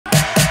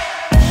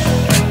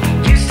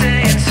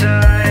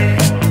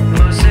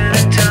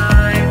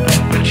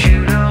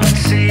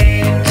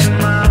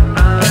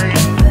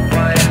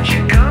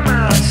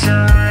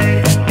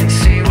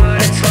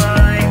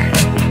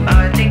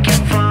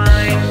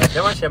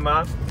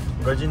Siema,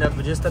 godzina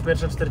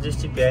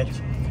 21:45.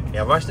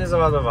 Ja właśnie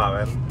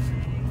załadowałem.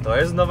 To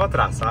jest nowa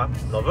trasa,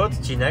 nowy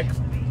odcinek.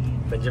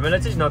 Będziemy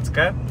lecieć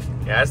nockę.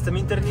 Ja jestem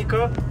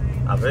Interniko,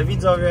 a wy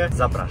widzowie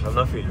zapraszam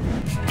na film.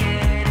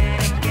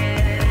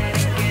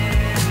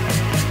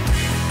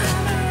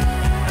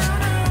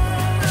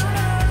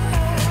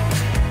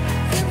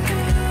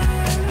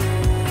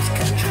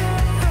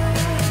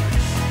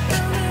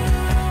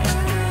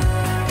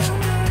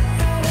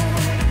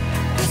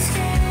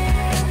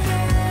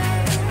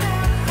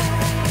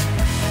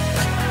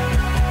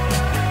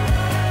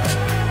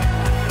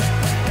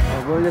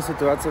 Ogólnie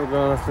sytuacja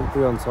wygląda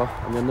następująco,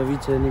 a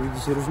mianowicie nie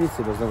widzi się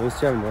różnicy, bo znowu jest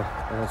ciemno.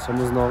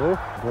 Czemu znowu?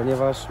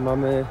 Ponieważ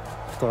mamy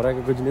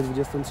wtorek, godzinę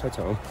 23.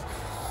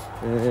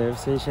 W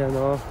sensie,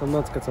 no, tą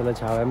nockę co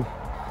leciałem,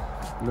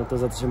 no to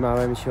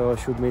zatrzymałem się o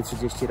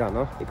 7:30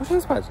 rano i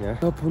poszedłem spać, nie?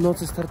 Do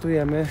północy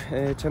startujemy.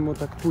 Czemu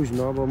tak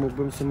późno? Bo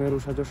mógłbym w sumie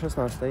ruszać o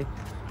 16,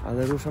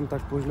 ale ruszam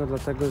tak późno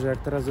dlatego, że jak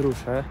teraz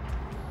ruszę,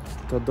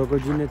 to do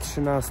godziny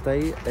 13,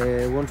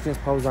 łącznie z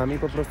pauzami,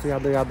 po prostu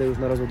jadę już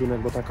na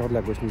rozładunek, bo taka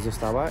odległość mi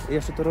została. I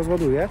jeszcze to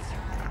rozładuję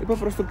i po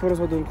prostu po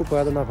rozładunku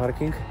pojadę na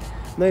parking.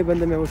 No i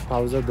będę miał już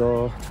pauzę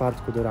do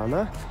czwartku do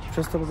rana.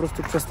 Przez to po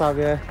prostu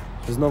przestawię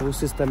znowu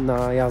system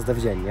na jazdę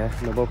w dzień, nie?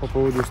 No bo po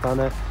południu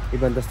stanę i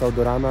będę stał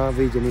do rana,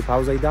 wyjdzie mi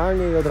pauza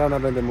idealnie i od rana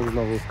będę mógł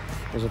znowu,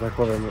 że tak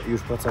powiem,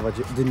 już pracować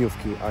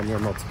dniówki, a nie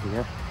nocki,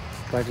 nie?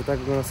 Także tak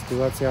wygląda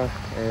sytuacja.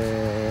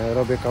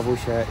 Robię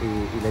kawusie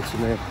i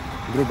lecimy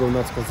drugą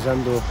nockę z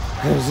rzędu.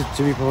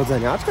 Życzcie mi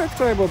powodzenia. Aczkolwiek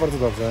wczoraj było bardzo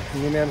dobrze.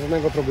 Nie miałem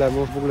żadnego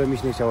problemu. W ogóle mi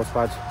się nie chciało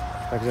spać.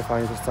 Także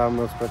fajnie, przez całą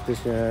noc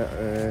praktycznie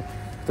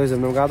ktoś ze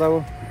mną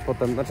gadał.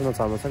 Potem, znaczy no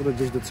całą noc, tak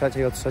gdzieś do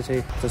trzeciej, od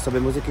trzeciej coś sobie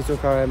muzyki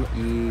słuchałem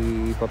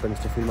i potem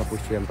jeszcze filma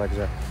puściłem,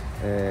 także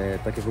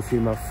takiego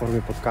filma w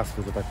formie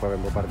podcastu, że tak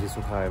powiem, bo bardziej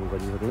słuchałem go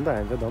niż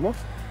oglądałem, wiadomo.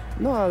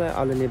 No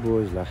ale nie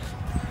było źle.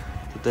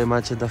 Tutaj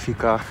macie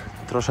dafika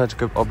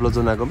troszeczkę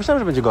oblodzonego.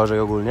 Myślałem, że będzie gorzej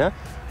ogólnie,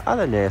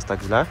 ale nie jest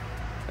tak źle.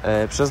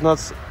 Przez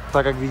noc,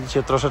 tak jak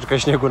widzicie, troszeczkę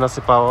śniegu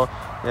nasypało.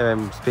 Nie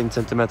wiem, z 5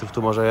 cm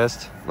tu może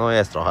jest. No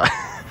jest trochę.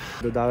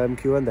 Dodałem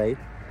Q&A,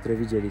 które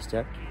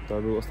widzieliście.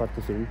 To był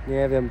ostatni film.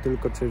 Nie wiem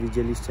tylko, czy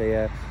widzieliście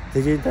je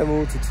tydzień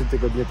temu, czy 3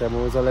 tygodnie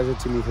temu. Zależy,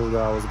 czy mi się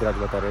udało zgrać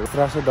baterię.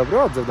 Strasznie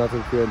dobry odzew na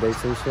tym Q&A, w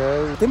sensie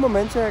w tym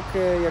momencie,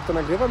 jak to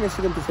nagrywam, jest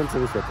 7000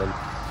 wyświetleń.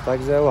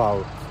 Także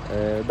wow.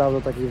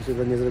 Dawno takich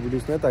wyświetleń nie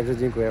zrobiliśmy, także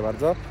dziękuję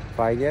bardzo.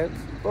 Fajnie.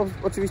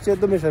 Oczywiście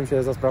domyślam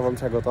się za sprawą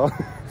czego to,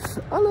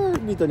 ale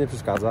mi to nie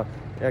przeszkadza.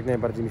 Jak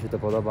najbardziej mi się to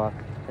podoba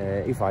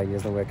i fajnie,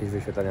 znowu jakieś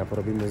wyświetlenia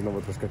porobimy,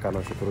 znowu troszkę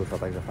kanał się porusza,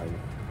 także fajnie.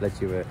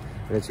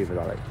 Lecimy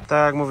dalej.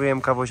 Tak jak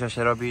mówiłem, kawusia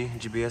się robi,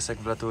 GPS-ek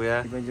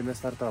wlatuje i będziemy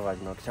startować.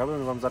 No,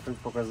 chciałbym wam zacząć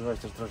pokazywać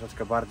też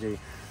troszeczkę bardziej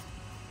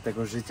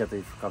tego życia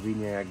tej w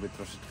kabinie, jakby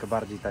troszeczkę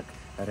bardziej tak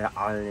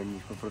realnie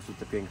niż po prostu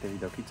te piękne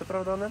widoki. Co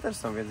prawda one też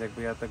są, więc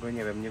jakby ja tego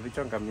nie wiem, nie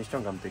wyciągam, nie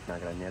ściągam tych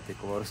nagrań, nie?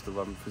 Tylko po prostu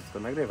wam wszystko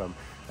nagrywam.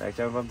 Ja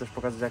chciałbym wam też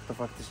pokazać, jak to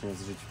faktycznie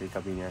jest żyć w tej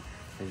kabinie,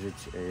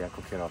 żyć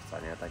jako kierowca,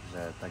 nie?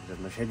 Także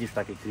no siedzisz w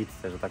takiej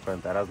klitce, że tak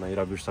powiem teraz, no i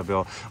robisz sobie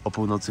o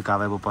północy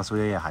kawę, bo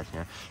pasuje jechać,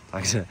 nie?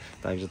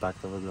 Także tak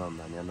to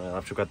wygląda, nie? No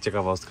na przykład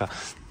ciekawostka,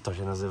 to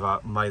się nazywa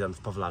Majdan w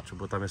Pawlaczu,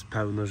 bo tam jest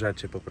pełno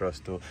rzeczy po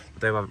prostu.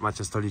 Tutaj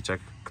macie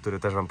stoliczek, który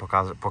też wam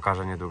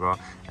pokażę niedługo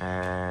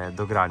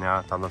do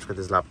grania. Tam na przykład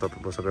jest laptop,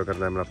 bo sobie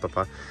ogarnąłem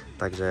laptopa.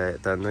 Także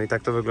no i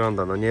tak to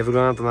wygląda. No nie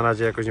wygląda to na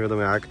razie jakoś nie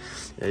wiadomo jak,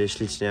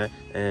 ślicznie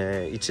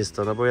i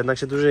czysto, no bo jednak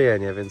się tu żyje,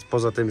 nie? Więc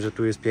poza tym, że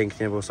tu jest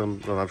pięknie, bo są,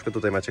 no na przykład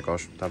tutaj macie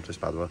kosz, tam coś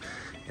padło.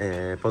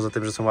 Poza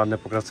tym, że są ładne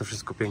pokrawce,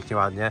 wszystko pięknie,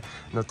 ładnie,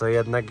 no to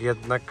jednak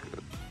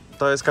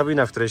to jest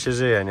kabina, w której się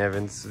żyje, nie?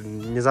 Więc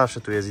nie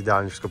zawsze tu jest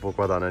idealnie wszystko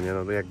poukładane, nie?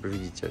 No jakby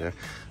widzicie, nie?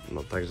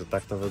 No także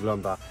tak to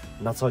wygląda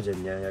na co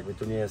dzień, nie? Jakby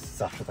tu nie jest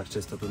zawsze tak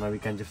czysto, tu na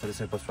weekendzie wtedy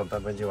sobie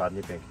posprzątam, będzie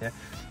ładnie, pięknie,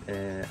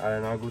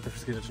 ale na ogół te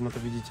wszystkie rzeczy, no to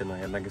widzicie, no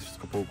jednak jest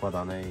wszystko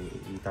poukładane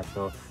i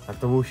tak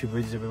to musi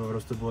być, żeby po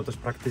prostu było też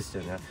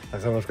praktycznie, nie?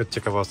 Tak samo na przykład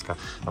ciekawostka,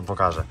 wam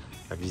pokażę,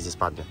 jak widzę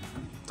spadnie.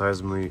 To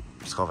jest mój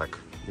schowek.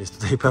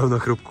 Jest tutaj pełno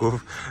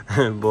chrupków,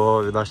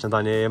 bo na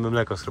śniadanie jemy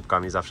mleko z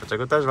chrupkami zawsze,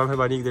 czego też wam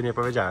chyba nigdy nie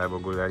powiedziałem w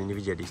ogóle, ani nie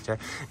widzieliście.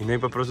 No i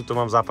po prostu tu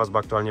mam zapas, bo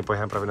aktualnie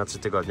pojechałem prawie na 3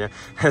 tygodnie,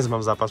 więc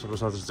mam zapas po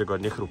prostu na 3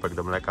 tygodnie chrupek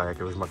do mleka,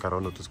 jakiegoś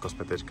makaronu, tu z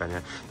kosmetyczka,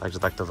 nie? Także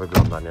tak to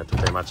wygląda, nie?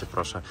 Tutaj macie,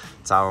 proszę,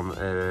 całą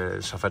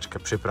szafeczkę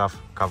przypraw,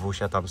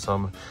 kawusie tam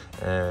są,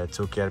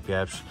 cukier,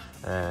 pieprz,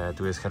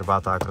 tu jest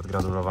herbata akurat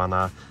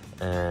granulowana,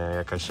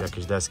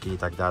 jakieś deski i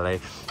tak dalej.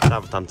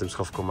 Tam w tamtym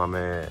schowku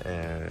mamy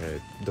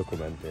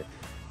dokumenty.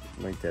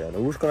 No i tyle. No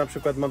łóżko na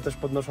przykład mam też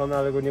podnoszone,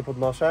 ale go nie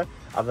podnoszę.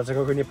 A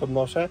dlaczego go nie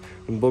podnoszę?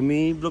 Bo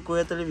mi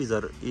blokuje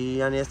telewizor i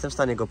ja nie jestem w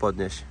stanie go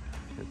podnieść.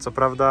 Co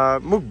prawda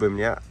mógłbym,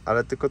 nie?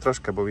 Ale tylko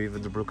troszkę, bo mi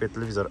blokuje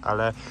telewizor.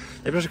 Ale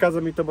nie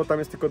przeszkadza mi to, bo tam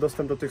jest tylko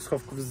dostęp do tych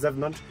schowków z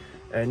zewnątrz.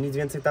 Nic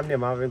więcej tam nie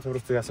ma, więc po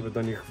prostu ja sobie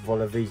do nich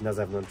wolę wyjść na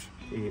zewnątrz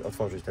i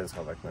otworzyć ten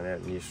schowek, no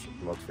nie? Niż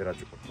otwierać,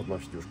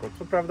 podnosić łóżko.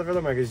 Co prawda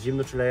wiadomo, jak jest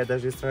zimno czy leje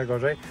deszcz, jest trochę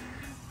gorzej.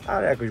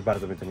 ale jakoś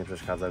bardzo mi to nie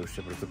przeszkadza, już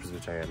się po prostu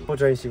przyzwyczaiłem. Po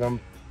części Wam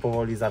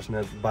powoli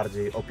zacznę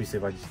bardziej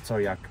opisywać co,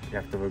 jak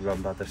to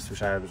wygląda. Też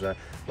słyszałem, że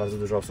bardzo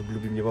dużo osób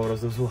lubi mnie po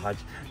prostu słuchać,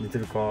 nie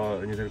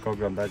tylko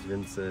oglądać,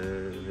 więc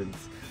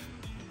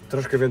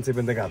troszkę więcej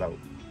będę gadał.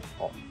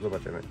 O,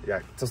 zobaczymy,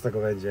 co z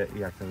tego będzie i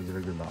jak to będzie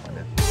wyglądało,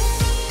 nie?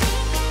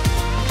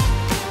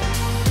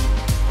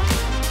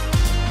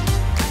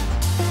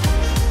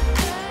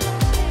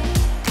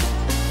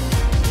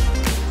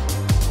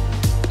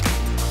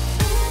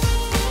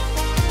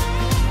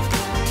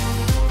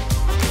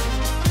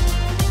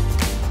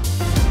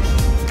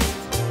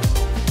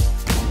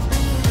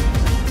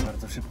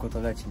 To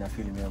leci na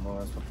filmie,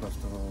 bo jest po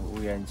prostu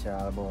ujęcie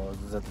albo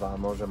Z2,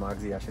 może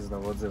max i ja się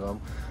znowu odzywam,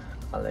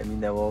 ale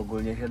minęło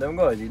ogólnie 7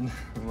 godzin.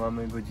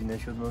 Mamy godzinę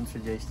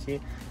 7:30,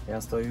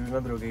 ja stoję już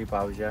na drugiej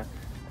pauzie.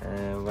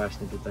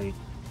 Właśnie tutaj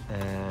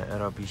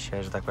robi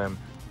się, że tak powiem,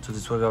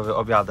 cudzysłowiowy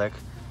obiadek,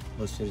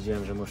 bo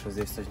stwierdziłem, że muszę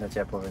zjeść coś na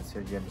ciepło, więc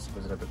stwierdziłem, że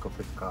sobie zrobię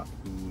kopytka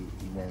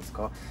i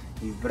mięsko.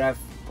 I wbrew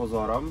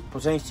pozorom, po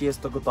części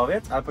jest to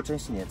gotowiec, ale po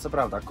części nie. Co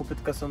prawda,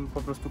 kopytka są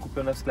po prostu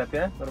kupione w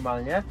sklepie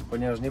normalnie,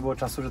 ponieważ nie było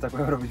czasu, że tak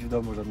powiem, robić w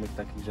domu żadnych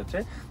takich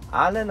rzeczy,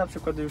 ale na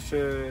przykład już,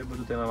 bo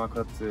tutaj mam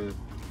akurat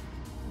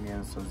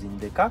mięso z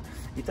indyka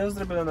i to jest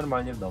zrobione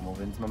normalnie w domu,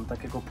 więc mam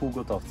takiego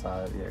półgotowca,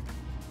 jak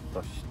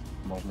ktoś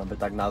można by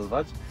tak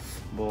nazwać,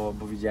 bo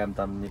widziałem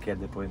tam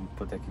niekiedy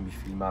pod jakimiś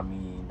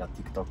filmami na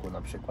TikToku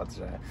na przykład,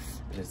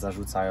 że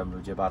zarzucają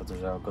ludzie bardzo,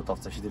 że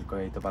gotowca się tylko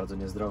je, to bardzo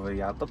niezdrowe.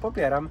 Ja to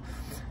popieram,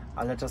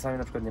 ale czasami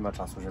na przykład nie ma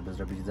czasu, żeby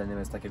zrobić jedzenie,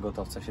 więc takie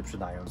gotowce się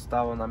przydają.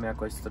 Stało nam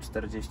jakoś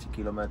 140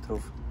 km,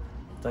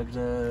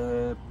 także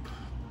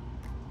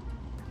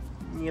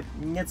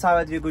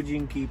niecałe 2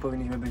 godzinki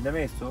powinniśmy być na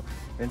miejscu,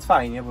 więc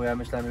fajnie, bo ja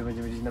myślałem, że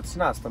będziemy gdzieś na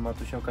 13, a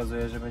tu się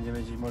okazuje, że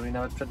będziemy gdzieś może i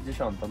nawet przed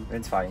 10,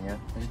 więc fajnie.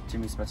 Życzcie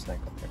mi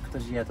smacznego. Jak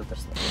ktoś je, to też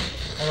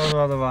smacznego.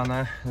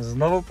 Rozładowane.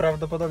 Znowu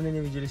prawdopodobnie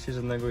nie widzieliście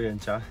żadnego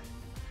ujęcia,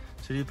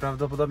 czyli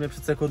prawdopodobnie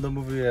przed sekundą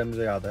mówiłem,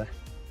 że jadę.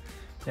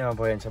 Nie mam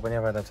pojęcia, bo nie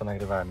pamiętam co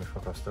nagrywałem już po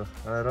prostu.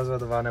 Ale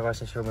rozładowane,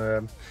 właśnie się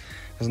umyłem.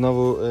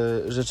 Znowu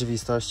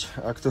rzeczywistość.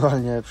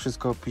 Aktualnie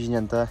wszystko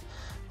opóźnięte.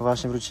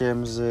 Właśnie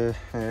wróciłem z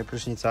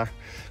prysznica,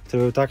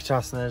 który był tak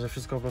ciasny, że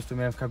wszystko po prostu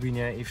miałem w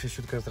kabinie i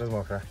wszystko jest teraz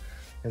mokre.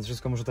 Więc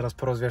wszystko muszę teraz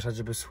porozwieszać,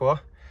 żeby schło.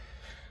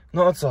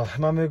 No a co,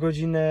 mamy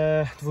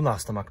godzinę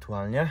 12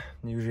 aktualnie.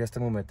 Już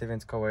jestem umyty,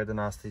 więc koło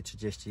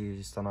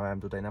 11:30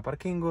 stanąłem tutaj na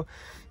parkingu.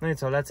 No i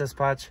co, lecę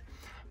spać.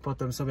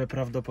 Potem sobie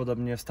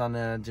prawdopodobnie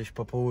wstanę gdzieś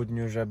po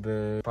południu,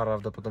 żeby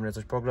prawdopodobnie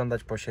coś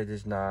pooglądać,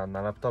 posiedzieć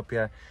na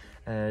laptopie,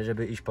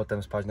 żeby iść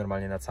potem spać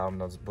normalnie na całą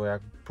noc, bo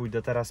jak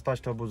pójdę teraz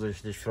spać, to obudzę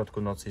się gdzieś w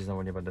środku nocy i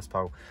znowu nie będę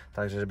spał.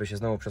 Także żeby się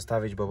znowu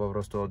przestawić, bo po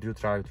prostu od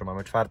jutro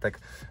mamy czwartek,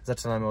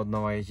 zaczynamy od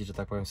nowa jeździć, że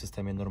tak powiem, w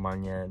systemie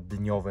normalnie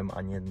dniowym,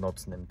 a nie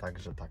nocnym,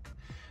 także tak.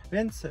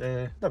 Więc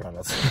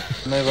dobranoc.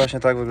 No i właśnie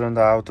tak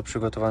wygląda auto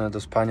przygotowane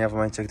do spania w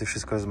momencie, gdy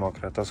wszystko jest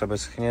mokre. To sobie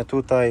schnie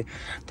tutaj,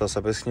 to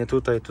sobie schnie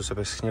tutaj, tu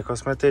sobie schnie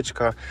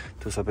kosmetyczka,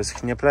 tu sobie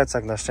schnie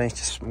plecak. Na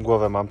szczęście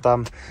głowę mam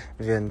tam,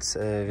 więc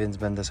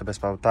będę sobie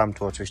spał tam.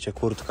 Tu oczywiście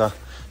kurtka,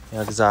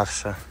 jak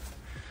zawsze.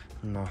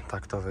 No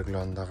tak to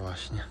wygląda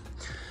właśnie.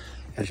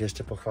 Ja się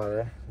jeszcze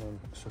pochwalę.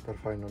 Mam super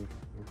fajną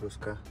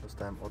bluzkę.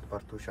 Dostałem od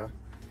Bartusia.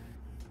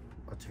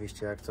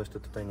 Oczywiście jak coś, to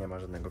tutaj nie ma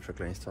żadnego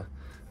przekleństwa.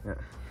 Nie.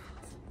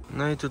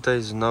 No i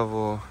tutaj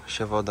znowu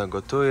się woda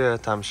gotuje,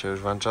 tam się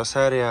już włącza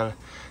serial,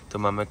 tu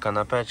mamy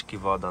kanapeczki,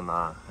 woda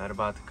na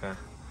herbatkę.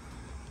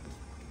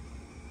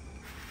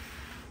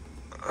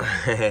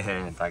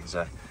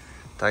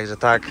 Także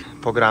tak,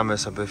 pogramy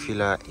sobie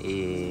chwilę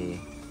i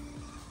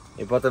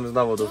potem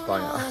znowu do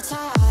spania.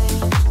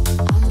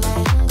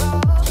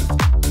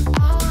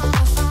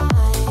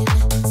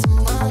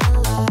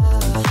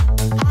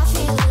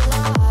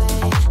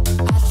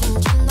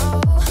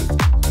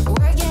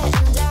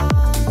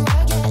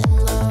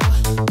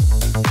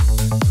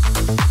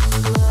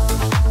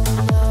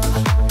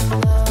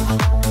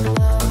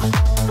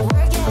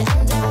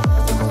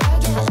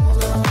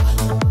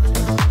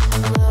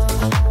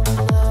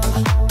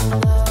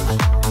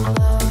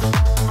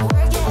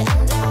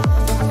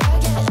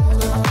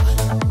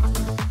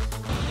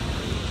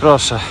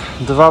 Proszę,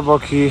 2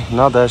 boki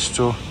na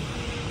deszczu.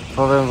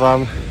 Powiem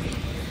wam,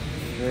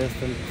 że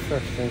jestem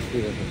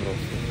przeszczęśliwy po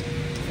prostu.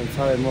 Jestem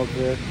cały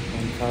mokry,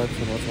 mam całe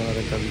przemoczone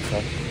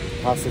rękawice,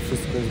 pasy,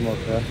 wszystko jest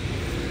mokre.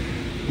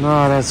 No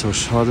ale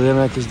cóż,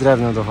 ładujemy jakieś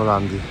drewno do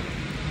Holandii.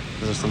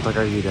 Zresztą tak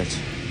jak widać.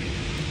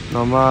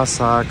 No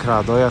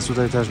masakra, dojazd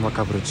tutaj też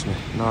makabryczny.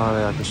 No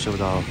ale jakoś się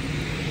udało.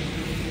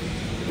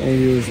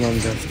 I już mam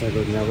deszcz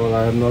tego dnia,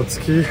 wolałem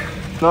nocki.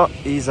 No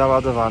i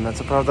załadowane,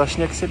 co prawda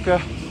śnieg sypie,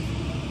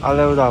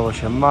 ale udało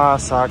się,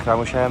 masakra,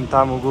 musiałem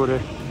tam u góry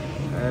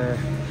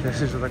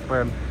że tak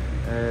powiem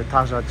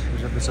tarzać,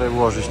 żeby sobie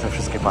ułożyć te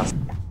wszystkie pasy.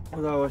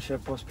 Udało się,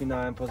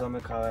 pospinałem,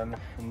 pozamykałem,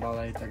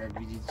 dalej tak jak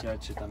widzicie,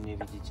 czy tam nie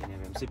widzicie, nie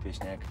wiem, sypie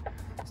śnieg.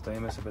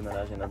 Stoimy sobie na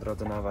razie na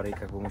drodze na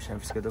awaryjkach, bo musiałem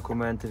wszystkie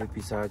dokumenty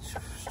wypisać,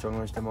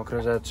 ściągnąć te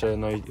mokre rzeczy,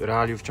 no i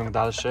realiów ciąg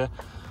dalszy.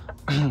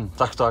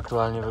 Tak to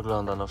aktualnie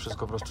wygląda, no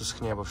wszystko po prostu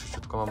schnie, bo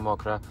wszyściutko mam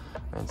mokre,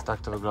 więc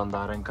tak to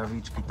wygląda.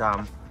 Rękawiczki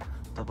tam,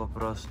 to po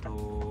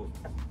prostu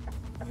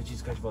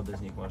wyciskać wodę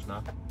z nich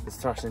można.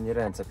 Strasznie mnie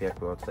ręce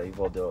piekły od tej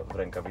wody w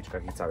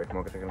rękawiczkach i całych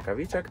mokrych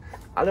rękawiczek,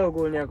 ale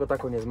ogólnie jako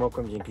tako nie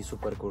zmokłem dzięki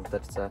super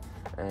kurteczce.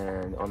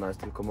 Ona jest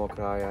tylko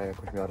mokra, a ja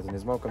jakoś bardzo nie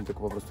zmokłem,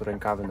 tylko po prostu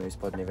rękawy, no i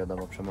spodnie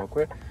wiadomo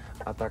przemokły,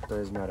 a tak to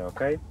jest w miarę ok.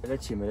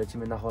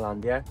 Lecimy na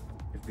Holandię.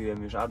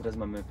 Wbiłem już adres,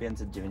 mamy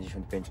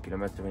 595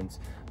 km, więc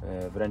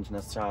wręcz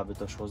na strzała by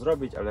to szło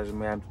zrobić, ale że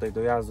miałem tutaj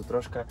dojazdu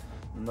troszkę,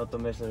 no to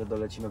myślę, że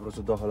dolecimy po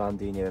prostu do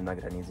Holandii i nie wiem, na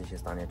granicy się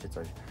stanie czy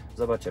coś.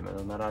 Zobaczymy,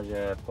 no na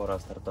razie pora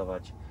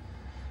startować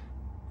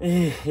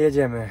i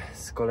jedziemy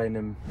z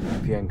kolejnym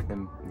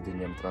pięknym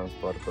dniem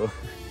transportu.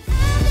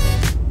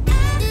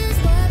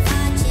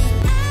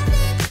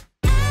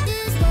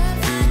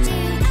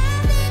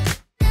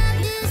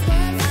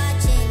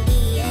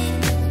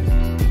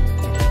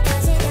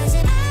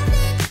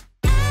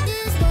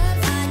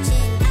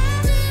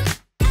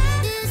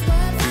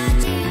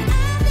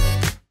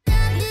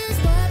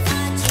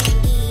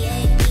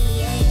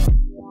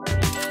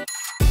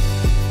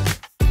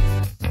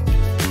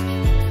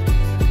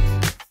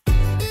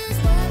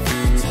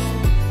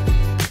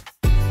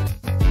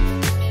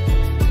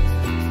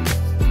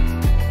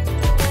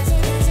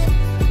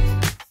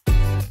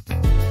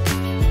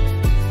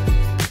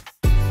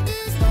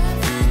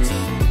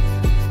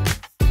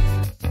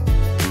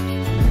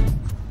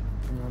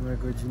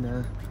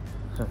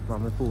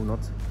 Mamy północ.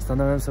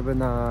 Stanąłem sobie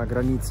na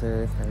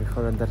granicy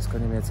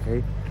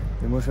holendersko-niemieckiej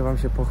i muszę wam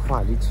się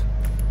pochwalić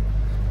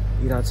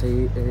i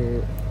raczej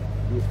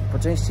po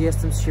części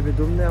jestem z siebie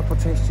dumny, a po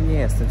części nie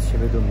jestem z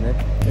siebie dumny.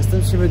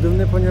 Jestem z siebie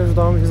dumny, ponieważ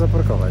udało mi się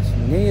zaparkować.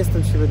 Nie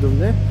jestem z siebie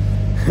dumny,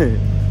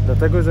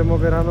 dlatego że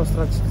mogę rano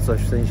stracić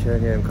coś, w sensie,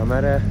 nie wiem,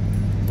 kamerę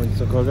bądź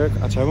cokolwiek.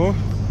 A czemu?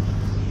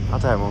 A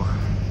temu.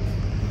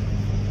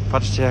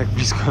 Patrzcie, jak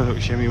blisko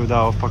się mi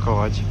udało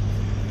wpakować.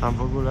 Tam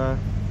w ogóle...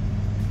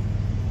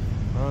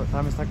 No,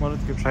 tam jest tak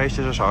malutkie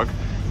przejście, że szok.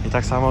 I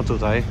tak samo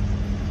tutaj.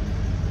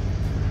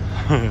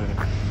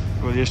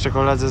 Jeszcze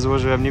koledze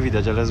złożyłem, nie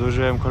widać, ale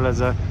złożyłem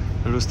koledze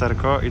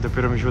lusterko i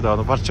dopiero mi się udało.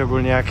 No patrzcie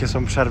ogólnie, jakie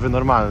są przerwy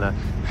normalne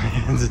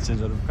między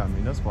ciężarówkami.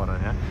 No spore,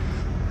 nie?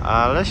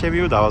 Ale się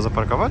mi udało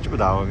zaparkować?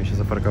 Udało mi się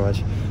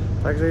zaparkować.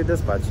 Także idę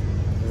spać.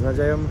 Z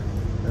nadzieją,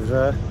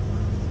 że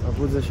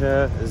obudzę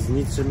się z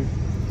niczym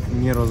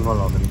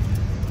nierozwalonym.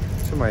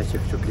 Trzymajcie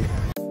kciuki.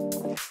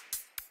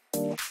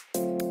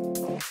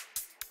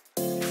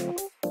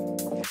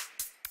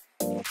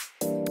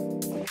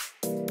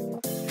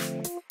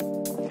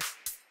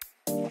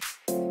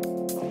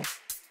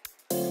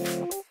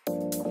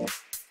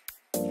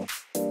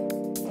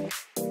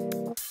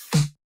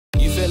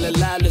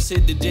 Let's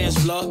hit the dance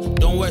floor.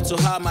 Don't work too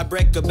hard, my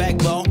break a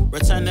backbone.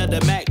 Return of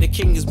the Mac, the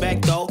king is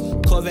back though.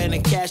 Corvette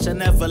and cash, I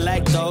never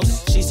like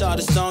those. She saw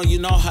the stone, you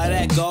know how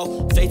that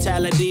go.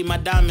 Fatality, my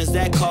diamonds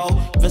that cold.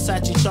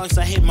 Versace trunks,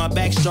 I hit my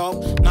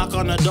backstroke. Knock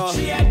on the door,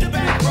 she at the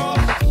back, bro.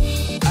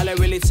 All I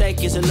really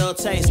take is a little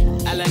taste.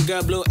 Island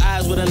girl, blue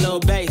eyes with a little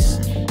bass.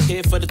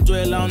 Here for the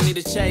thrill, I don't need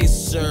a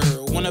chaser.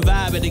 Wanna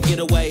vibe and to get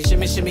away.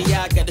 Shimmy, shimmy,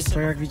 yeah, I got this. To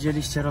jak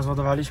widzieliście,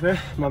 rozładowaliśmy.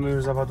 Mamy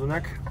już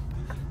załadunek.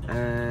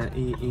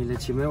 I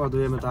lecimy,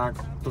 ładujemy tak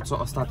to, co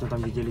ostatnio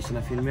tam widzieliście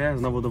na filmie,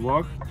 znowu do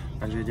Włoch.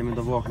 Także jedziemy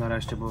do Włoch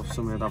nareszcie, bo w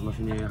sumie dawno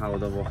się nie jechało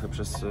do Włochy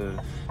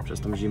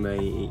przez tą zimę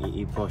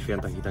i po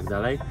świętach i tak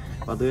dalej.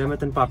 Ładujemy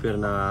ten papier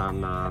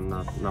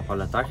na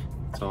paletach,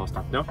 co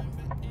ostatnio.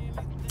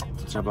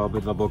 To trzeba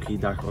obydwa boki i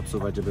dach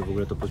odsuwać, żeby w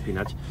ogóle to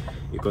podpinać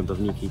i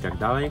kątowniki i tak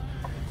dalej.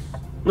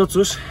 No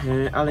cóż,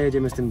 ale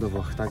jedziemy z tym do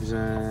Włoch,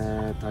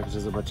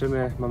 także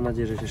zobaczymy. Mam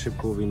nadzieję, że się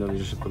szybko uwiną i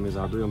że szybko mnie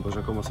załadują, bo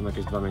rzekomo są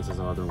jakieś dwa miejsca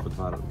załadują, bo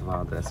dwa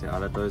adresy,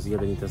 ale to jest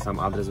jeden i ten sam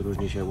adres,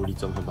 różni się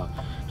ulicą chyba,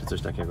 czy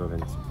coś takiego,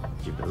 więc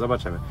dziwne.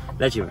 Zobaczymy.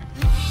 Lecimy.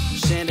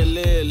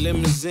 Chandelier,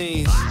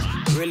 limousines,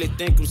 really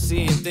think I'm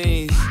seeing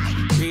things.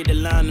 Read the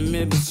line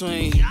in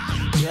between.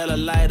 Yellow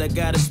light, I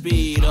gotta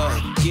speed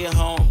up. Get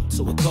home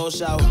to a cold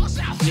shower.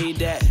 Need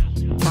that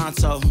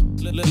pronto.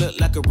 Look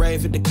like a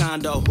rave at the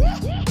condo.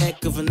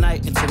 Heck of a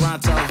night in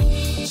Toronto.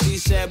 She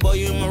said, boy,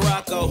 you in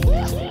Morocco.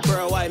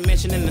 Pearl white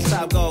mention in the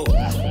top gold.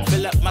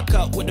 Fill up my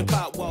cup with the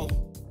pop, whoa.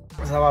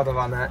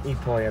 Załadowane i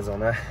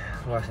pojedzone.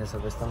 Właśnie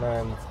sobie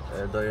stanąłem,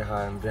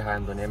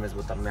 wjechałem do Niemiec,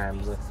 bo tam miałem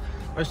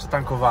jeszcze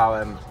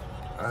tankowałem,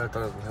 ale to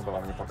chyba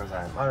wam nie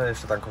pokazałem, ale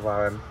jeszcze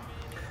tankowałem.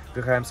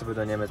 Wjechałem sobie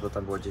do Niemiec, bo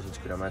tam było 10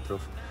 km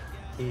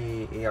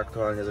i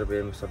aktualnie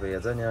zrobiłem sobie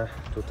jedzenie.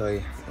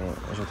 Tutaj,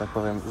 że tak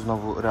powiem,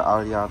 znowu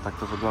realia, tak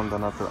to wygląda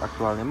na ten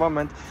aktualny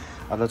moment.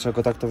 A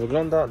dlaczego tak to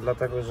wygląda?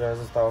 Dlatego, że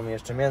zostało mi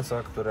jeszcze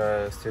mięso,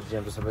 które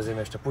stwierdziłem, że sobie zjem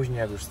jeszcze później,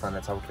 jak już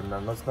stanę całkiem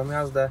na nocną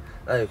jazdę,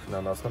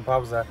 na nocną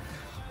pauzę.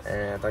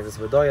 także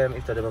sobie dojem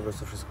i wtedy po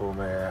prostu wszystko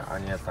umyję, a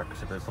nie tak,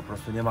 żeby po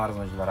prostu nie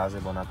marznąć 2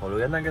 razy, bo na polu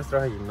jednak jest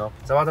trochę zimno.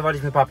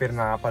 Załadowaliśmy papier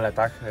na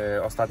paletach,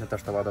 ostatnio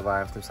też to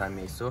ładowałem w tym samym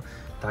miejscu,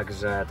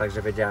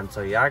 także wiedziałem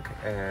co i jak.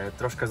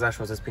 Troszkę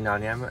zeszło ze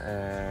spinaniem,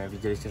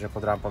 widzieliście, że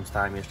pod rampą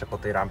stałem, jeszcze po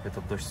tej rampie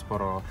to dość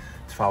sporo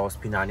trwało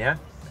spinanie,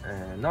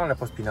 no ale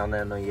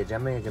pospinane, no i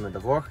jedziemy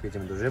do Włoch,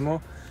 jedziemy do Rzymu,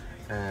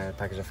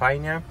 także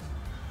fajnie.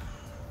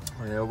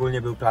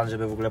 Ogólnie był plan,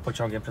 żeby w ogóle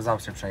pociągiem przez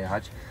Austrię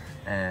przejechać,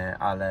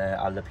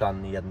 ale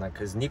plan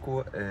jednak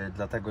znikł,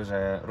 dlatego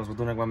że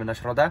rozładunek mamy na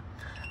środę,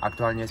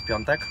 aktualnie jest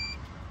piątek,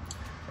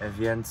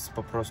 więc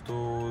po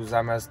prostu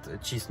zamiast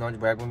cisnąć,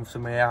 bo jakbym w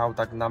sumie jechał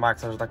tak na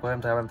maksa, że tak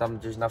powiem, to ja bym tam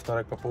gdzieś na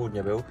wtorek po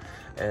południe był,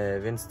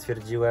 więc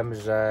stwierdziłem,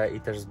 że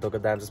i też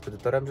dogadałem ze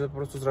spedytorem, że po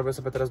prostu zrobię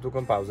sobie teraz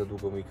długą pauzę,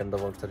 długą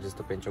weekendową,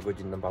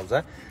 45-godzinną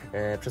pauzę,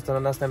 przez to na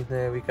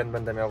następny weekend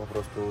będę miał po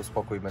prostu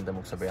spokój, będę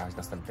mógł sobie jechać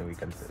następny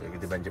weekend,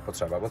 gdy będzie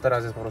potrzeba, bo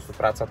teraz jest po prostu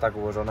praca tak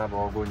ułożona,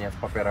 bo ogólnie w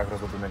papierach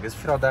rozładunek jest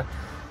w środę,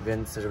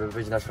 więc żeby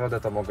być na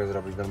środę, to mogę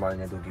zrobić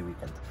normalnie długi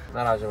weekend.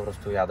 Na razie po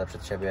prostu jadę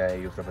przed siebie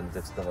i jutro będę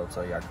decydował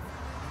co i jak,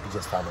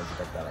 gdzie stanąć i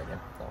tak dalej, nie?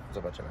 No,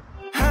 zobaczymy.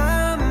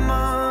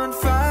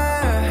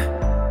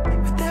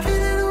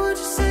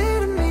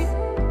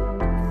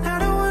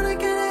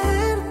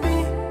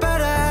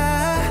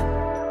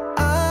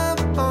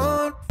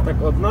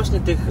 Tak, odnośnie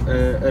tych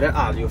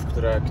realiów,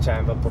 które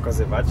chciałem wam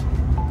pokazywać,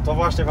 to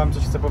właśnie wam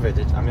coś chcę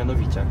powiedzieć, a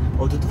mianowicie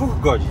od 2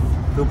 godzin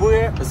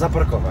próbuję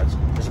zaparkować,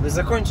 żeby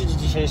zakończyć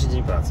dzisiejszy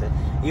dzień pracy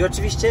i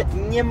oczywiście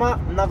nie ma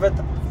nawet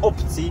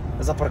opcji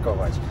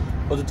zaparkować.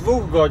 Od 2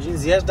 godzin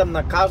zjeżdżam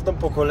na każdą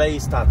po kolei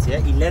stację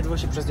i ledwo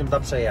się przez nią da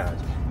przejechać,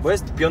 bo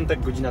jest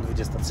piątek, godzina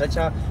 23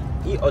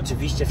 i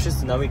oczywiście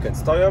wszyscy na weekend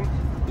stoją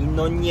i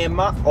no nie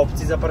ma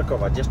opcji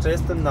zaparkować. Jeszcze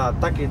jestem na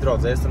takiej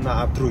drodze, jestem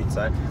na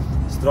A3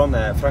 w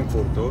stronę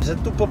Frankfurtu, że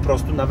tu po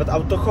prostu nawet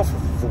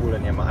autohofów w ogóle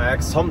nie ma, a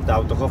jak są te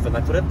autohofy,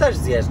 na które też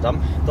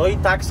zjeżdżam, to i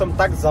tak są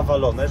tak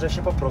zawalone, że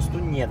się po prostu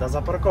nie da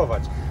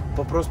zaparkować.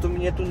 Po prostu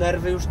mnie tu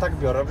nerwy już tak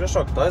biorą, że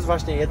szok. To jest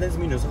właśnie jeden z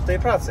minusów tej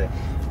pracy.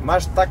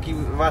 Masz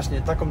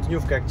taką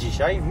dniówkę jak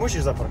dzisiaj,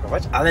 musisz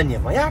zaparkować, ale nie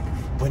ma jak,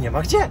 bo nie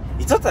ma gdzie.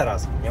 I co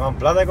teraz? Nie mam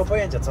bladego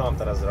pojęcia, co mam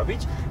teraz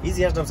zrobić i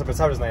zjeżdżam sobie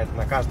cały czas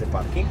na każdy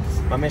parking.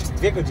 Mam jeszcze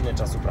 2 godziny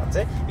czasu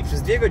pracy i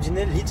przez 2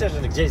 godziny liczę,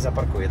 że gdzieś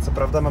zaparkuję. Co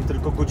prawda mam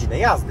tylko godzinę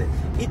jazdy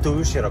i tu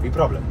już się robi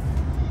problem.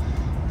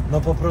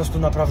 No po prostu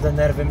naprawdę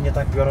nerwy mnie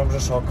tak biorą,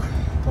 że szok.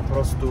 Po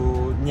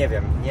prostu nie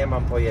wiem, nie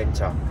mam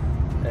pojęcia.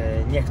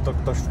 Niech to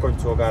ktoś w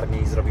końcu ogarnie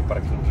i zrobi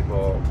parkingi,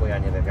 bo ja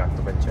nie wiem jak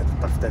to będzie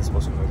tak w ten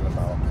sposób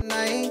wyglądało.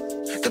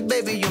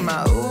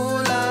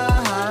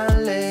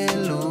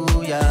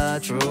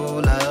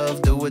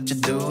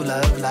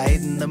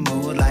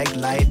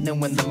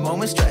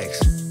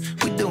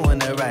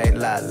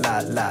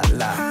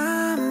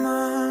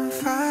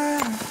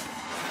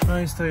 No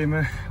i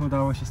stoimy,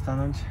 udało się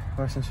stanąć.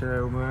 Właśnie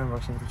się umyłem,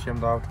 właśnie wróciłem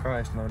do autka,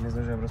 jeszcze nawet nie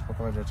zdążyłem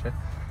rozpakować rzeczy.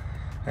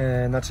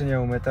 Naczynia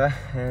umyte,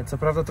 co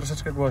prawda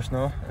troszeczkę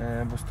głośno,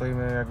 bo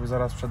stoimy jakby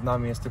zaraz przed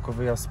nami, jest tylko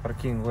wyjazd z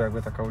parkingu,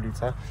 jakby taka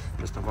ulica,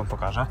 zresztą wam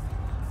pokażę.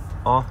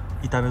 O,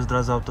 i tam jest od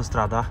razu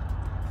autostrada,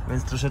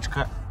 więc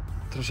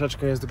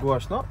troszeczkę jest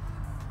głośno,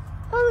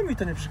 ale mi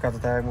to nie przeszkadza,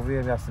 tak jak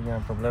mówiłem, ja z tym nie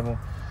mam problemu.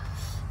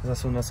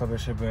 Zasunę sobie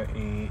szyby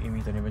i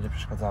mi to nie będzie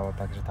przeszkadzało,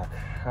 także tak.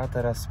 A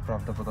teraz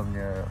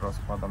prawdopodobnie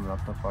rozkładam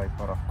laptopa i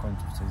pora w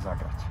końcu w coś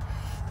zagrać,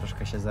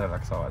 troszkę się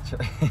zrelaksować.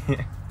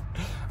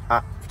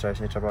 A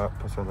wcześniej trzeba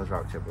posprzątać w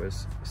aucie, bo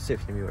jest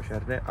syf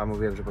niemiłosierny, a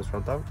mówiłem, że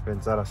posprzątam,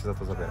 więc zaraz się za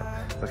to zabieram.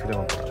 Za chwilę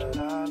wam pokażę.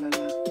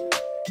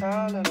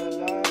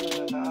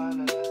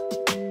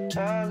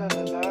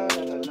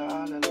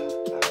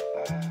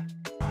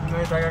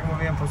 No i tak jak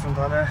mówiłem,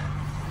 posprzątane.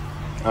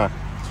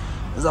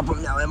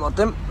 Zapomniałem o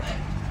tym.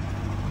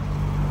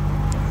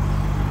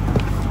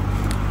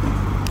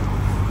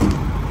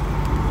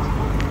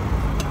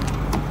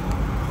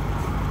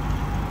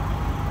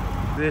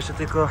 Tu jeszcze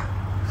tylko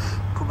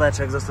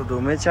kubeczek został do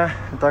umycia,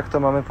 tak to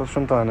mamy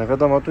posprzątane.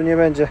 Wiadomo, tu nie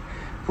będzie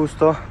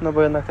pusto, no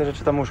bo jednak te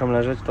rzeczy tam muszą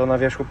leżeć, to na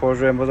wierzchu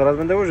położyłem, bo zaraz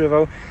będę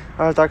używał,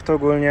 ale tak to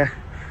ogólnie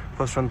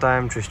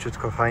posprzątałem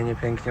czyściutko, fajnie,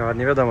 pięknie,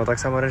 ładnie. Wiadomo, tak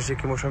samo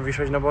ręczniki muszą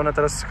wisieć, no bo one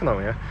teraz schną,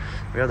 nie?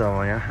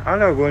 Wiadomo, nie?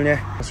 Ale ogólnie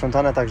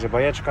posprzątane, także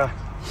bajeczka.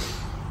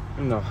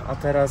 No, a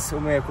teraz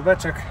umyję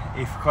kubeczek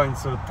i w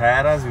końcu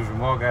teraz już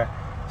mogę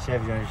się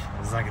wziąć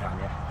za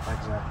granie.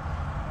 Także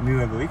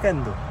miłego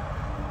weekendu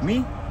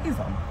mi i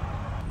wam.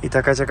 I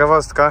taka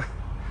ciekawostka,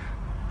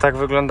 tak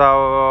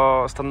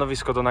wyglądało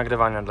stanowisko do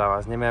nagrywania dla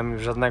was. Nie miałem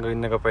żadnego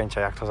innego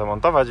pojęcia jak to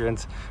zamontować,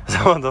 więc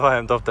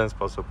zamontowałem to w ten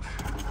sposób.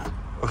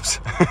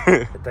 Ups.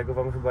 Tego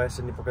wam chyba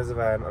jeszcze nie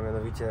pokazywałem, a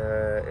mianowicie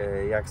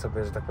jak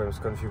sobie, że tak powiem,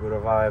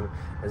 skonfigurowałem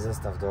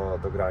zestaw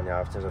do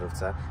grania w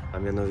ciężarówce. A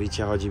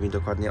mianowicie chodzi mi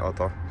dokładnie o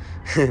to.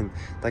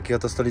 Taki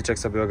oto stoliczek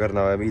sobie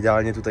ogarnąłem,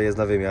 idealnie tutaj jest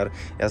na wymiar.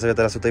 Ja sobie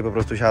teraz tutaj po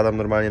prostu siadam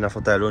normalnie na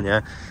fotelu,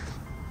 nie?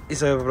 I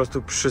sobie po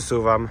prostu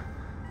przysuwam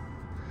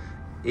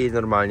i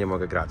normalnie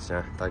mogę grać,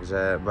 nie?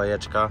 Także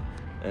bajeczka.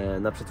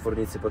 na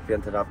przetwornicy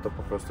podpięty laptop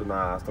po prostu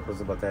na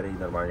 100% baterii,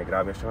 normalnie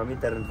gram. Jeszcze mam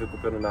internet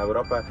wykupiony na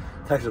Europę,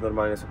 także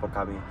normalnie z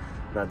chłopakami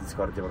na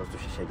Discordzie po prostu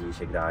się siedzi i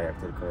się gra, jak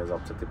tylko jest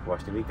opcja typu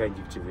właśnie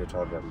weekendzik czy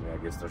wieczorem,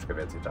 jak jest troszkę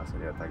więcej czasu,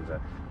 nie? Także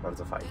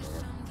bardzo fajnie,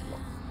 nie? No.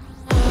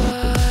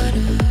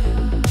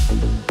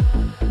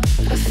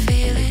 I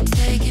feel it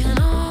taking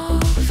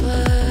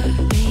over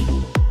me.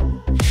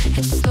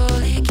 It's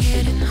slowly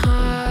getting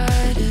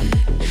harder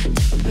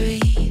to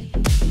breathe, to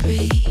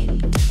breathe,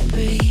 to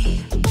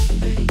breathe.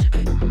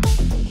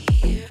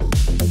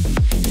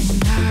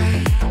 And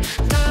I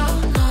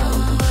don't know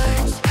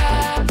what's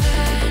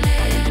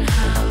happening.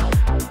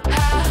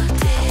 How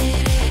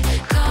did it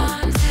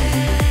come to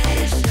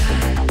this?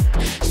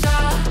 I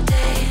saw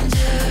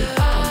danger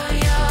on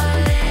your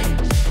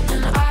lips,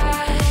 and I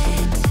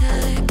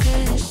took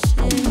a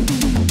sip.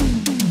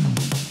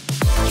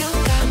 You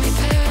got me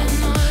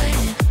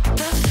paranoid,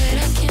 the fit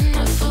I can't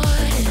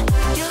afford it.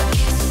 Your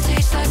kiss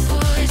tastes like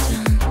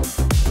poison.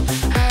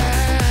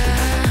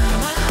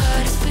 My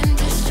heart has been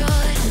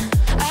destroyed.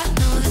 I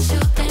know that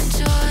you'll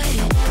enjoy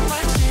it,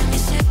 watching me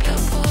sip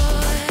your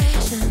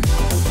poison.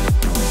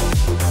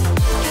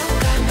 You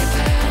got me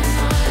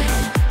paranoid,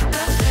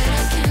 the fit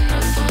I can't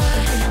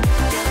afford it.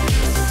 Your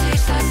kiss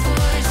tastes like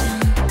poison.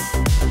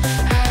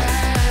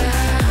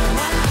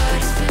 My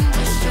heart has been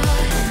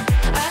destroyed.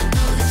 I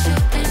know that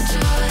you'll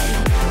enjoy it,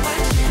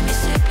 watching me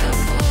sip your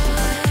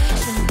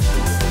poison. It's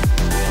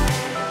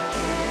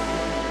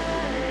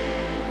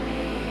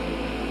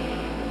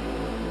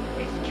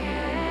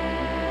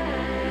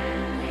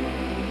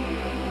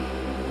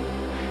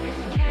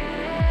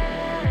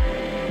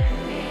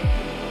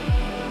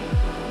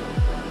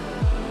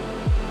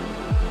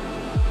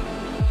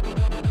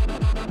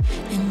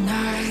and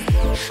I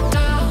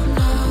don't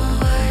know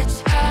what's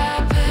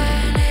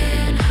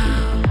happening.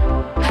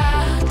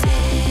 How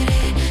did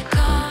it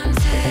come to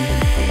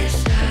this?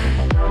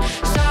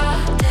 I saw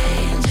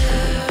danger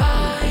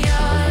on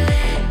your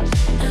lips,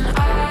 and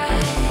I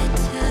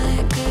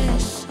took a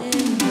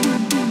sip.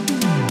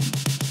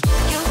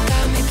 You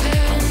got me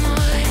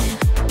paranoid,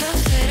 the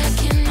fit I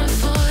can't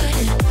afford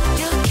it.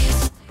 Your kiss.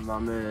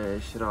 Mamy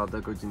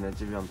środę, godzinę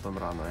 9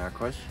 rano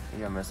jakoś.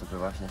 Jemy sobie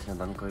właśnie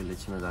śniadanko i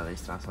lecimy dalej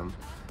z trasą.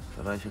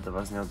 Wczoraj się do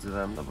Was nie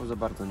odzywałem, no bo za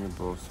bardzo nie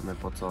było w sumie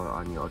po co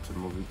ani o czym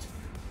mówić.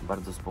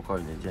 Bardzo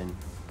spokojny dzień.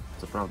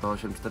 Co prawda o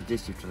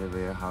 8:40 wczoraj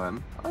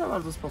wyjechałem, ale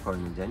bardzo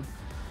spokojny dzień.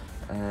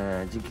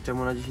 Dzięki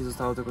czemu na dzisiaj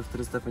zostało tylko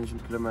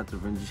 450 km,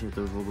 więc dzisiaj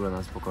to już w ogóle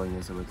na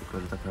spokojnie sobie tylko,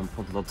 że tak powiem,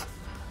 podlot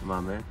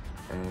mamy.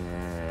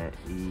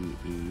 I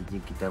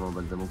dzięki temu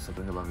będę mógł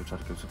sobie chyba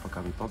wieczorkiem z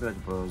chłopakami pograć,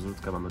 bo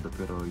zrzutkę mamy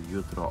dopiero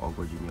jutro o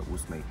godzinie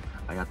 8,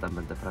 a ja tam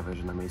będę prawie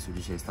że na miejscu.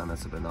 Dzisiaj stanę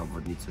sobie na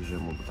obwodnicy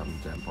Rzymu, bo tam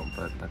widziałem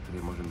pompę, na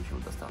której może mi się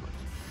uda stanąć.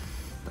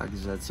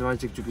 Także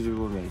trzymajcie kciuki, żeby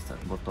było miejsce,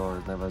 bo to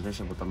jest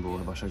najważniejsze, bo tam było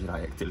chyba 6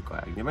 rajek tylko.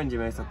 Jak nie będzie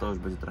miejsca, to już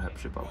będzie trochę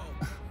przypał.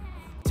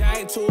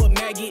 Giant to a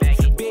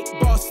maggot, big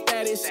boss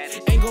status.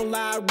 Ain't gon'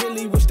 lie, I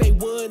really wish they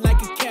would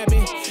like a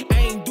cabin. I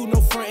ain't do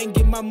no front and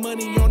get my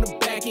money on the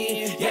back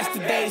end.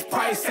 Yesterday's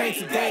price ain't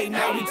today,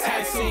 now we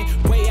taxing.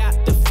 Way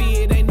out the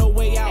fear, ain't no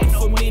way out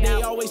for me.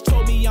 They always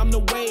told me I'm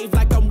the wave,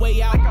 like I'm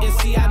way out. And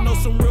see, I know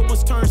some real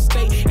ones turn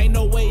state, ain't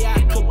no way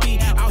I could be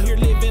out here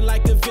living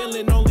like a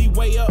villain, only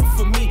way up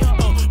for me.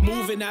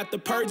 Moving out the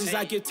purges,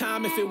 I give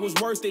time if it was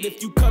worth it.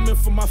 If you coming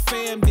for my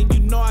fam, then you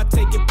know I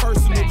take it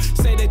personal.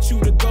 Say that you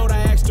the GOAT, I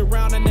asked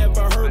around, I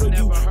never heard of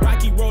you.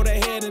 Rocky road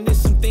ahead and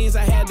there's some things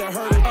I had to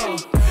hurdle.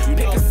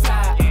 Pick a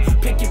side,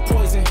 pick your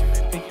poison.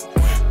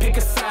 Pick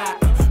a side,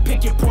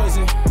 pick your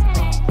poison.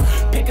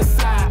 Pick a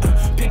side,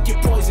 pick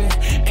your poison.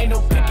 Ain't no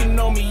picking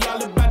on me,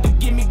 y'all about to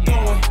get me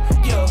going.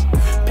 Yeah,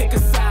 pick a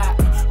side,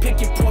 pick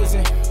your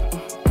poison.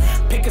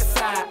 Pick a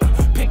side,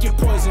 pick your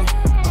poison.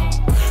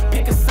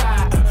 Pick a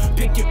side,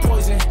 pick your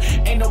poison.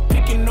 Ain't no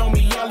picking on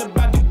me, y'all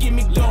about to get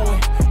me going.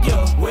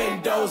 Yeah,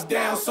 windows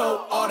down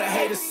so all the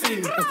haters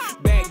see me.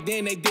 Back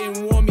then they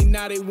didn't want me,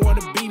 now they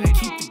wanna be me.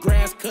 Keep the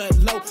grass cut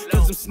low,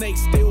 cause them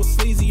snakes still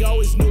sleazy.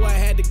 Always knew I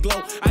had to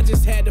glow, I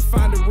just had to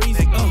find a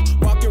reason.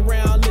 Walk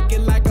around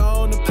looking like I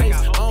own the place.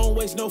 I don't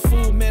waste no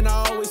food, man,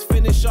 I always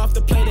finish off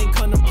the plate. Ain't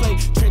come to play,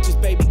 trenches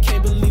baby,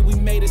 can't believe we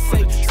made it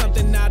safe.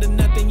 Something out of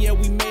nothing, yeah,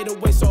 we made a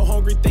way. So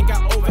hungry, think I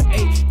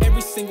overate.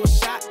 Every single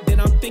shot, then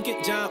I'm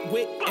thinking John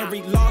Wick.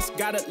 Every loss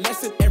got a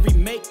lesson, every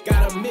make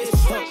got a miss.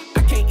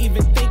 I can't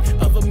even think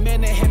of a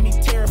man that had me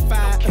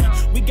terrified.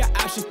 We got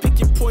options, pick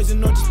your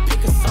poison or just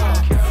pick a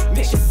side.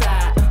 Pick a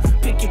side,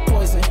 pick your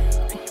poison.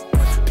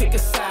 Pick a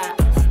side,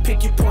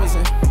 pick your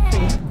poison.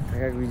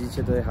 Tak jak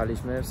widzicie,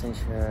 dojechaliśmy, w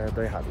sensie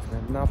dojechaliśmy.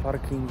 Na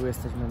parkingu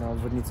jesteśmy na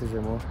obwodnicy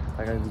Rzymu.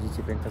 Tak jak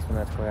widzicie, piękne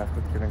słoneczko, ja w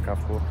krótkim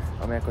rękawku.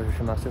 Mamy jakoś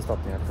 18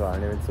 stopni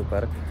aktualnie, więc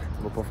super.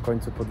 Bo w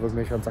końcu po 2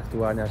 miesiącach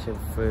tułania się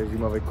w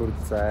zimowej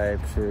kurtce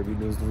przy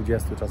minus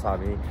 20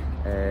 czasami.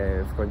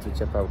 W końcu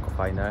ciepełko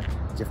fajne,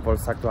 gdzie w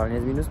Polsce aktualnie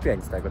jest minus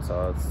 5 z tego,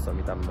 co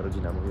mi tam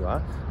rodzina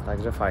mówiła.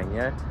 Także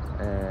fajnie.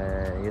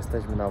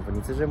 Jesteśmy na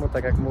obwodnicy Rzymu,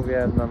 tak jak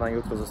mówię, na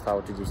jutro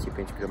zostało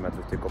 35 km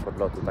tylko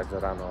podlotu, także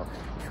rano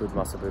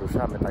 7 sobie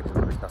ruszamy, tak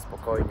żeby być na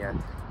spokojnie. spokojnie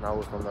na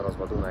 8 na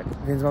rozładunek.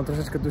 Więc mam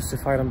troszeczkę dłuższy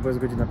fajran, bo jest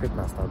godzina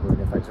 15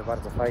 ogólnie, także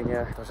bardzo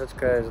fajnie.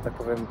 Troszeczkę, że tak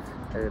powiem,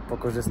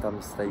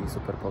 pokorzystam z tej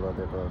super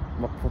pogody,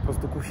 bo po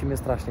prostu kusi mnie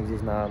strasznie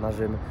gdzieś na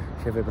Rzym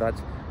się wybrać.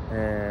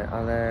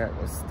 Ale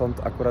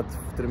stąd akurat,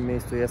 w którym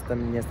miejscu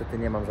jestem, niestety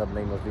nie mam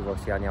żadnej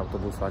możliwości, ani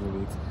autobusu, ani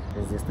nic,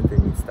 więc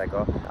niestety nic z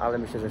tego, ale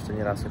myślę, że jeszcze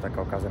nie raz się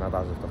taka okazja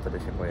nadarzy, to wtedy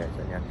się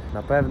pojedzie, nie?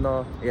 Na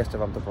pewno jeszcze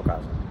Wam to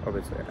pokażę,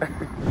 obiecuję.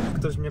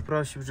 Ktoś mnie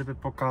prosił, żeby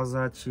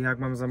pokazać, jak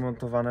mam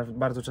zamontowane,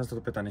 bardzo często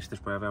to pytanie się też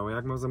pojawiało,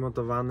 jak mam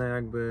zamontowane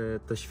jakby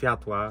te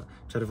światła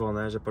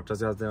czerwone, że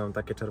podczas jazdy mam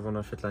takie czerwone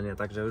oświetlenie,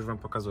 także już Wam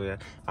pokazuję,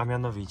 a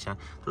mianowicie,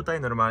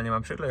 tutaj normalnie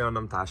mam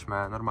przyklejoną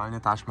taśmę, normalnie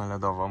taśmę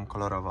LEDową,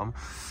 kolorową,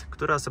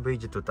 która sobie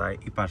idzie tutaj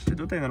i patrzcie,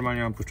 tutaj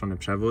normalnie mam puszczony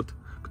przewód,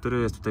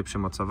 który jest tutaj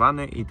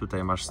przymocowany i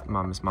tutaj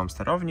mam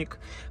sterownik,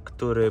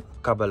 który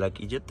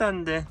kabelek idzie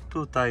tędy,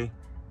 tutaj,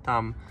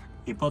 tam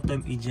i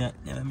potem idzie,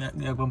 nie wiem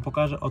jak Wam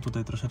pokażę, o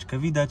tutaj troszeczkę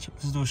widać,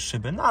 wzdłuż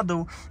szyby na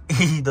dół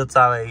i do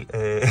całej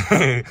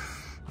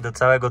do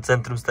całego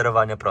centrum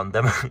sterowania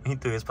prądem i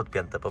tu jest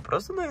podpięte po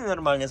prostu, no i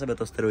normalnie sobie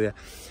to steruję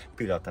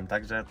pilotem,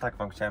 także tak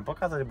Wam chciałem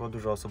pokazać, bo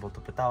dużo osób o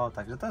to pytało,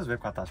 także to jest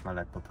zwykła taśma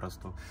LED po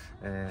prostu,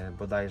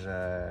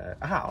 bodajże,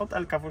 aha, od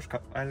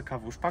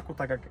LKW szpaku,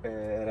 tak jak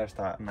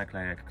reszta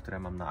naklejek, które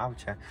mam na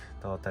aucie,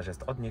 to też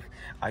jest od nich,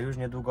 a już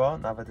niedługo,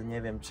 nawet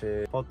nie wiem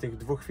czy po tych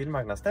 2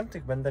 filmach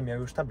następnych będę miał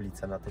już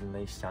tablicę na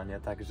tylnej ścianie,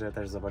 także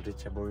też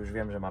zobaczycie, bo już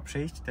wiem, że ma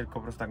przyjść, tylko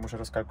po prostu tak muszę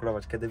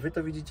rozkalkulować, kiedy Wy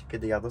to widzicie,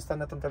 kiedy ja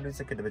dostanę tą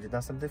tablicę, kiedy będzie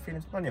następny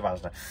film, no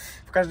nieważne.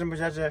 W każdym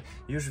razie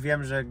już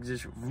wiem, że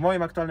gdzieś w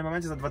moim aktualnym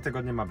momencie za 2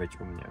 tygodnie ma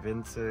być u mnie,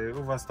 więc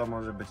u Was to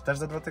może być też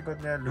za 2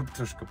 tygodnie lub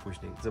troszkę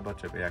później.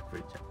 Zobaczymy jak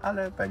wyjdzie,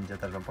 ale będzie,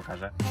 też Wam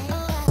pokażę.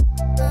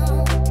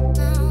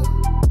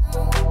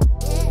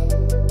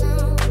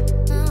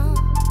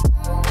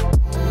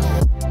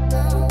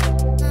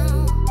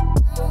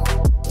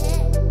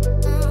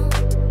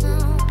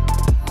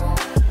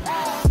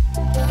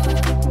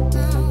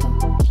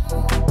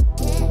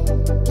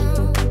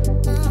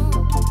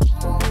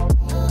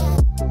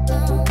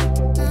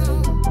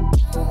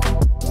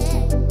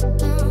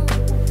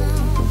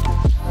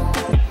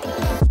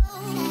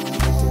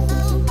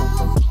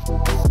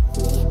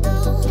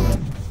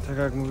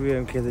 Jak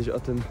mówiłem kiedyś o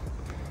tym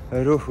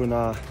ruchu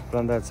na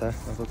plandelce,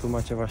 no to tu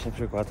macie właśnie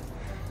przykład.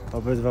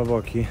 Obydwa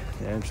boki,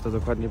 nie wiem czy to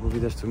dokładnie było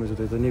widać, w sumie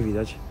tutaj to nie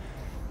widać,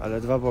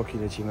 ale 2 boki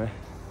lecimy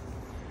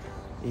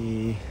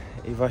i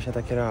właśnie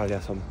takie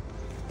realia są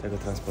tego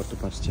transportu,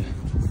 patrzcie.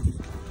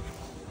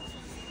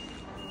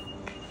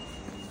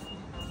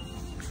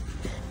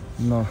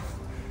 No,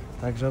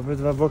 także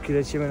obydwa boki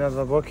lecimy na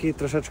 2 boki,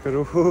 troszeczkę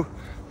ruchu,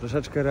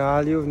 troszeczkę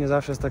realiów, nie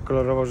zawsze jest tak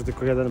kolorowo, że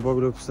tylko jeden bok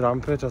lub z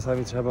rampy,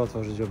 czasami trzeba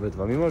otworzyć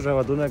obydwa. Mimo że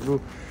ładunek był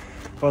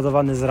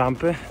ładowany z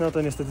rampy, no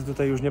to niestety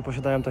tutaj już nie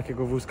posiadają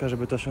takiego wózka,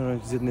 żeby to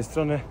ściągnąć z jednej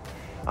strony,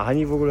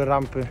 ani w ogóle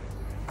rampy,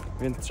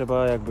 więc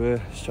trzeba jakby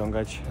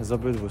ściągać z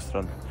obydwu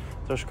stron.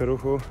 Troszkę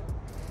ruchu,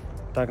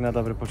 tak na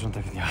dobry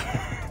początek dnia.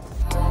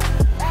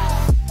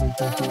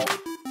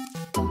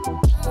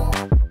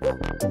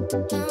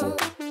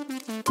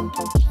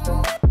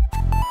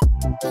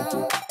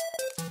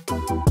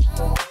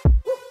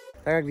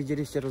 Tak jak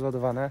widzieliście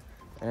rozładowane,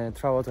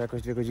 trwało to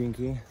jakoś 2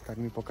 godzinki, tak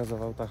mi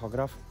pokazywał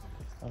tachograf.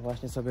 A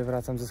właśnie sobie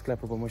wracam ze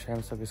sklepu, bo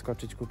musiałem sobie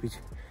skoczyć kupić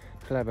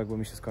chlebek, bo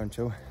mi się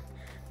skończył.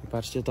 I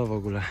patrzcie to w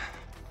ogóle.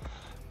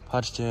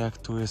 Patrzcie jak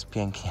tu jest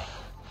pięknie.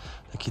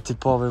 Taki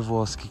typowy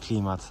włoski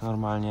klimat,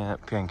 normalnie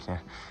pięknie.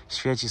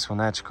 Świeci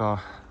słoneczko,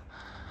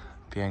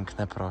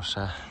 piękne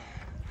proszę.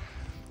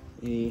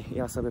 I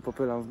ja sobie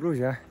popylam w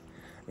bluzie.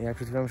 I jak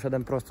przed chwilą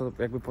szedłem prosto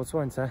jakby pod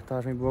słońce, to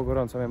aż mi było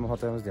gorąco, miałem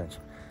ochotę ją zdjąć.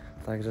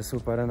 Także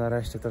super,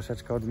 nareszcie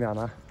troszeczkę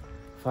odmiana.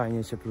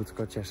 Fajnie,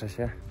 cieplutko, cieszę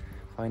się.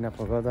 Fajna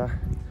pogoda.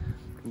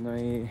 No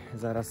i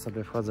zaraz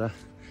sobie wchodzę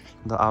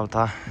do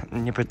auta.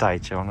 Nie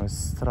pytajcie, ono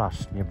jest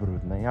strasznie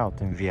brudne, ja o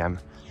tym wiem.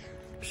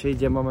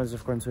 Przyjdzie moment, że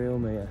w końcu je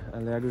umyję,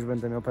 ale jak już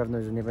będę miał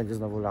pewność, że nie będzie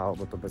znowu lało,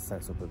 bo to bez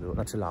sensu by było.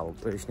 Znaczy lało,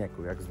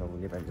 śniegu, jak znowu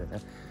nie będzie, nie?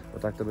 Bo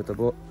tak to by to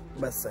było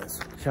bez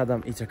sensu.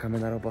 Siadam i czekamy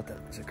na robotę.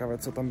 Ciekawe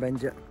co tam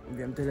będzie.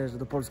 Wiem tyle, że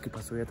do Polski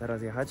pasuje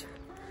teraz jechać,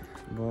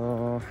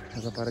 bo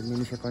za parę dni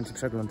mi się kończy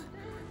przegląd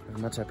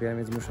w naczepie,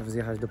 więc muszę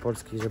zjechać do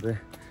Polski, żeby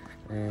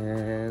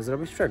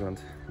zrobić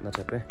przegląd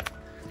naczepy.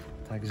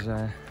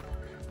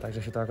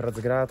 Także się to akurat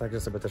zgra,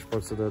 także sobie też w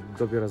Polsce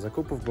dobiorę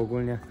zakupów, bo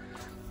ogólnie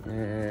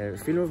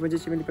filmów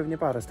będziecie mieli pewnie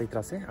parę z tej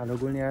trasy, ale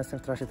ogólnie ja jestem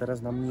w trasie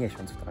teraz na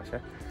miesiąc w trasie,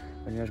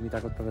 ponieważ mi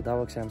tak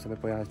odpowiadało, chciałem sobie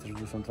pojechać też w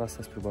dłuższą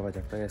trasę, spróbować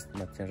jak to jest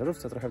na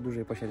ciężarówce, trochę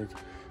dłużej posiedzieć,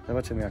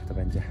 zobaczymy jak to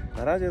będzie.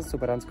 Na razie jest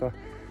superancko,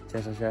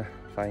 cieszę się,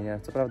 fajnie,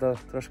 co prawda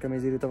troszkę mnie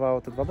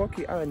zirytowało te 2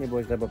 boki, ale nie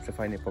było źle, bo przy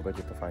fajnej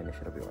pogodzie to fajnie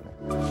się robiło. Nie?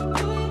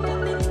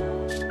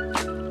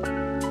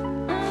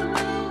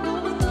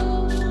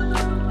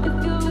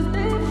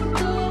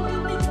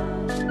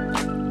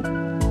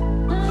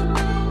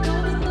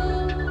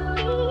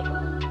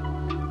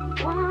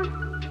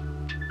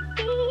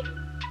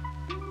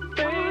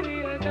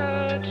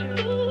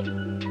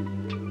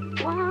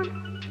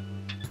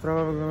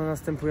 Sprawa wygląda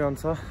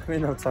następująco.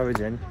 Minął cały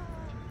dzień.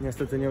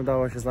 Niestety nie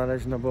udało się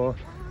znaleźć, no bo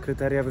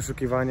kryteria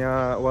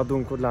wyszukiwania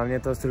ładunku dla mnie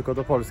to jest tylko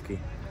do Polski.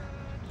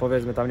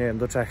 Powiedzmy tam, nie wiem,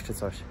 do Czech czy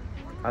coś.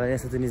 Ale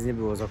niestety nic nie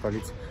było z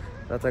okolic.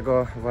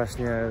 Dlatego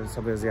właśnie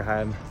sobie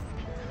zjechałem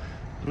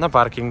na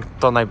parking.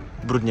 To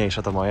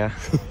najbrudniejsze to moje.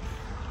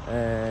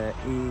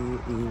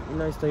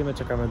 No i stoimy,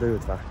 czekamy do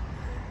jutra.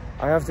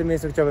 A ja w tym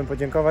miejscu chciałbym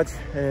podziękować.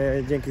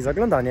 Dzięki za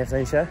oglądanie w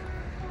sensie.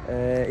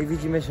 I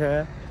widzimy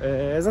się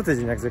za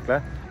tydzień jak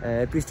zwykle.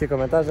 Piszcie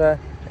komentarze,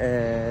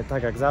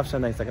 tak jak zawsze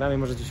na Instagramie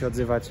możecie się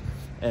odzywać.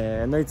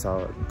 No i co?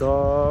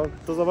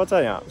 Do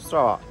zobaczenia.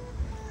 Strzała!